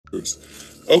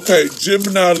Okay,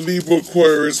 Gemini, Libra,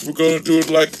 Aquarius, we're going to do it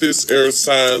like this, air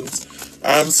signs.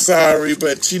 I'm sorry,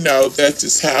 but that's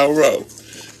just how I roll.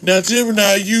 Now,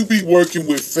 Gemini, you be working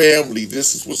with family.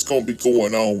 This is what's going to be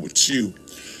going on with you.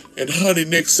 And honey,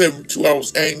 next 72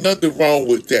 hours, ain't nothing wrong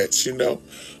with that.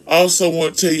 I also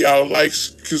want to tell y'all,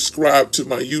 subscribe to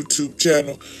my YouTube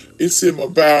channel. It's in my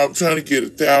bio. I'm trying to get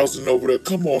 1,000 over there.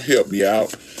 Come on, help me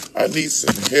out. I need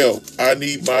some help. I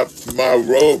need my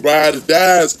road ride or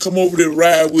dies. Come over there and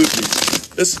ride with me.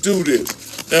 Let's do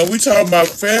this. Now, we talking about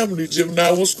family,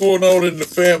 Gemini. What's going on in the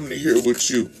family here with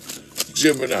you,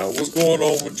 Gemini? What's going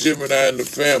on with Gemini and the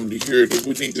family here that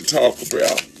we need to talk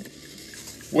about?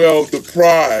 Well, the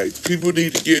pride. People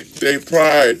need to get their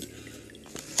pride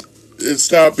and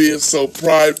stop being so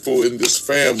prideful in this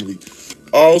family.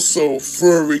 Also,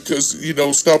 furry, because,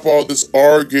 stop all this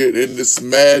arguing and this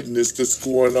madness that's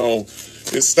going on.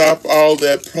 And stop all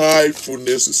that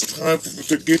pridefulness. It's time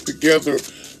to get together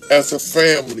as a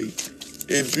family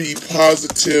and be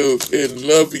positive and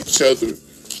love each other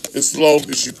as long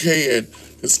as you can.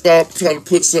 And stop trying to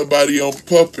put somebody on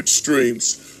puppet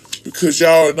strings, because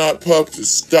y'all are not puppets.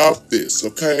 Stop this,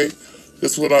 okay?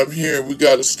 That's what I'm hearing. We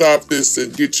got to stop this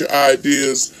and get your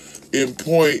ideas in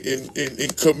point, in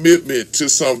commitment to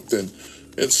something.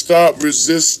 And stop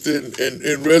resisting and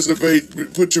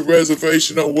put your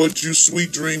reservation on what you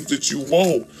sweet dreams that you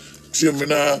want,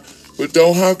 Gemini. But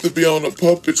don't have to be on a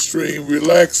puppet string.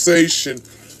 Relaxation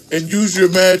and use your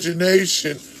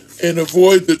imagination and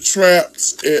avoid the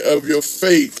traps of your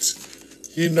fate.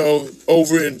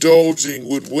 Overindulging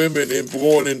with women and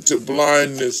going into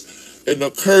blindness. And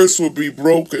the curse will be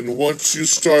broken once you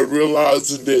start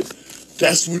realizing that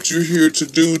that's what you're here to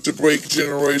do, to break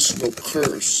generational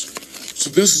curse. So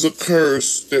this is a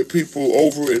curse that people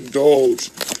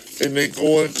overindulge and they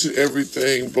go into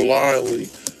everything blindly.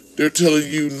 They're telling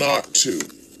you not to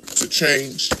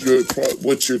change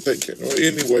what you're thinking.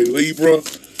 Anyway, Libra,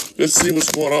 let's see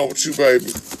what's going on with you,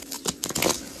 baby.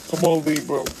 Come on,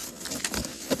 Libra.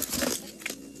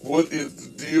 What is the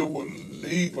deal with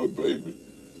Libra, baby?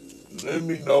 Let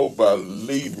me know about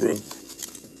Libra.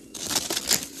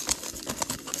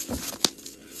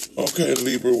 Okay,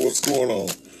 Libra, what's going on?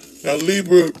 Now,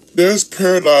 Libra, there's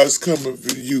paradise coming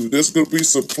for you. There's going to be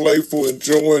some playful,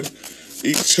 enjoying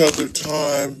each other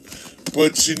time.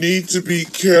 But you need to be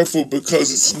careful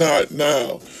because it's not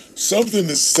now. Something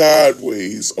is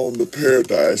sideways on the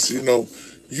paradise. You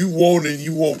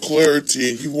want clarity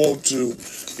and you want to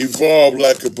evolve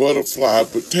like a butterfly,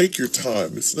 but take your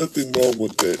time. There's nothing wrong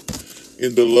with that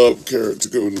in the love character.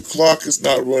 The clock is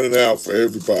not running out for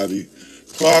everybody.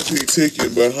 Clock be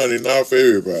ticking, but honey, not for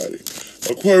everybody.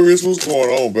 Aquarius, what's going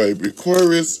on, baby?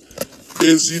 Aquarius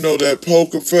is, that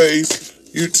poker face.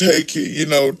 You take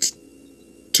it,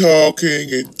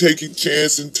 talking and taking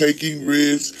chances and taking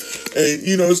risks. And,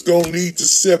 it's going to lead to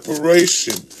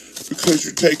separation because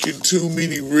you're taking too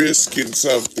many risks in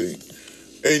something.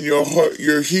 And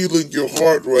you're healing your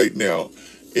heart right now.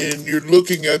 And you're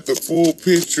looking at the full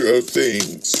picture of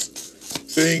things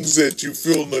that you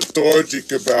feel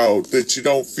lethargic about, that you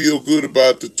don't feel good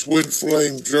about, the twin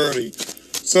flame journey.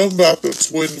 Something about the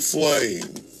twin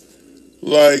flame,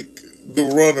 like the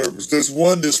runners. There's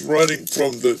one that's running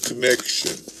from the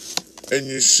connection, and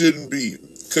you shouldn't be,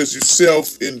 because you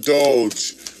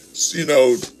self-indulge.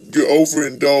 You're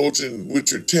overindulging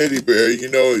with your teddy bear. You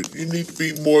need to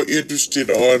be more interested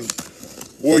on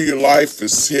where your life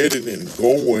is headed and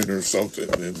going or something,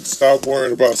 and stop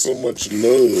worrying about so much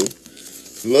love.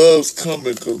 Love's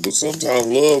coming, but sometimes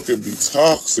love can be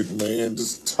toxic, man.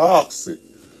 Just toxic.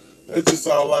 That's just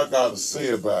all I gotta say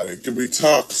about it. It can be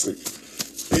toxic.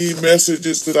 Any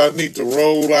messages that I need to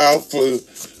roll out for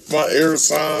my air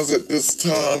signs at this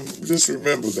time, just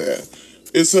remember that.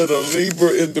 It said a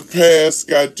Libra in the past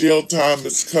got jail time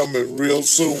is coming real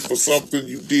soon for something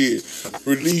you did.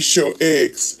 Release your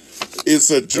ex.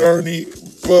 It's a journey,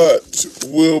 but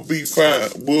we'll be fine.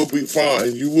 We'll be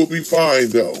fine. You will be fine,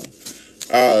 though.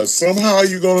 Somehow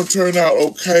you're going to turn out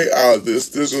okay out of this.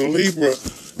 There's a Libra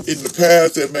in the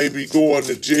past that may be going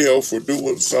to jail for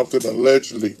doing something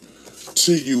allegedly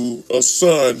to you. It's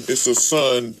a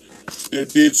son that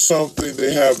did something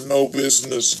they have no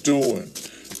business doing.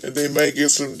 And they may get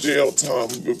some jail time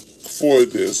for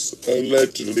this,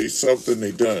 allegedly, something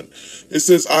they done. It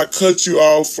says, I cut you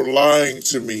off for lying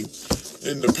to me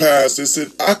in the past. It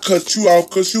said, I cut you off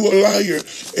because you a liar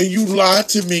and you lied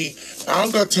to me. I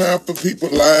don't got time for people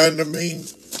lying to me.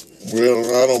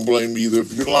 Well, I don't blame you either.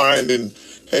 If you're lying, then,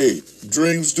 hey,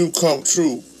 dreams do come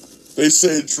true. They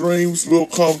say dreams will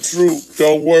come true.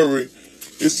 Don't worry.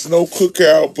 It's no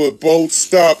cookout, but boat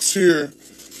stops here.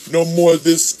 No more of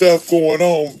this stuff going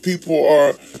on. People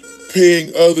are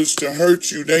paying others to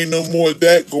hurt you. There ain't no more of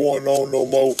that going on no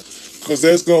more. Because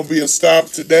there's going to be a stop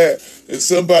to that. And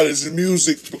somebody's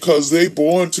music, because they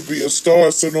born to be a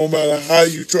star, so no matter how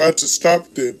you try to stop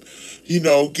them,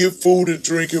 get food and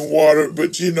drink and water,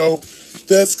 but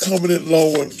that's coming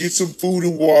along. Get some food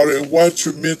and water and watch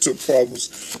your mental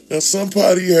problems. Now,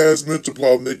 somebody has mental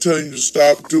problems. They tell you to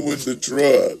stop doing the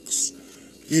drugs,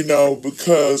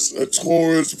 because a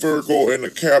Taurus, Virgo, and a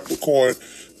Capricorn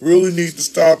really need to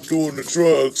stop doing the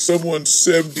drugs. Someone's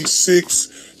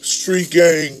 76 street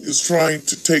gang is trying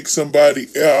to take somebody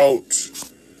out.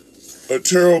 A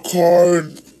tarot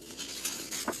card.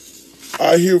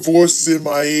 I hear voices in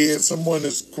my head. Someone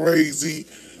is crazy.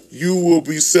 You will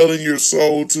be selling your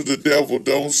soul to the devil.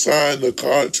 Don't sign the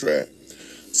contract.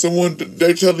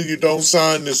 They're telling you don't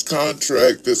sign this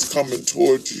contract that's coming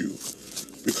towards you,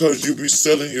 because you'll be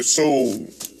selling your soul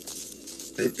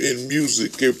in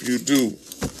music if you do.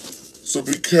 So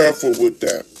be careful with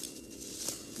that.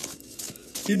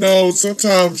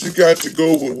 Sometimes you got to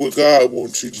go with what God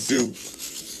wants you to do.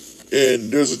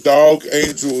 And there's a dog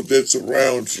angel that's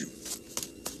around you.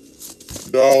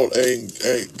 Dog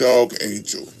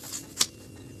angel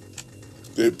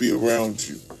that be around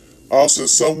you. Also,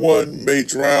 someone may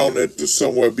drown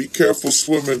somewhere. Be careful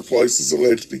swimming places,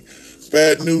 allegedly.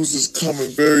 Bad news is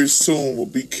coming very soon. Well,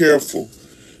 be careful.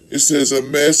 It says a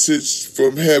message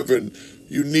from heaven.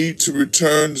 You need to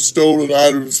return the stolen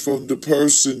items from the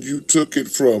person you took it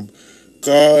from.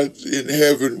 God in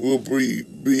heaven will be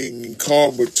being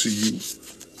karma to you.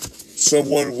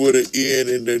 Someone with an N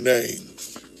in their name.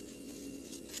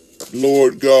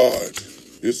 Lord God.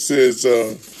 It says,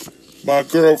 my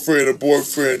girlfriend and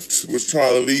boyfriend was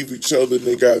trying to leave each other, and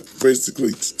they got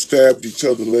basically stabbed each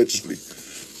other allegedly.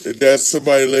 And that's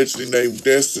somebody allegedly named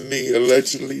Destiny.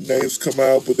 Allegedly, names come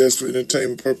out, but that's for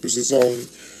entertainment purposes only.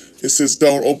 It says,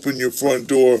 don't open your front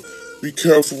door. Be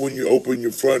careful when you open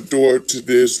your front door to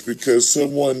this, because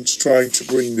someone's trying to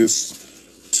bring this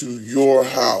to your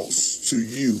house, to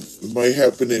you. It might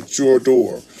happen at your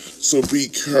door. So be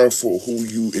careful who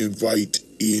you invite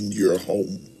in your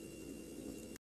home.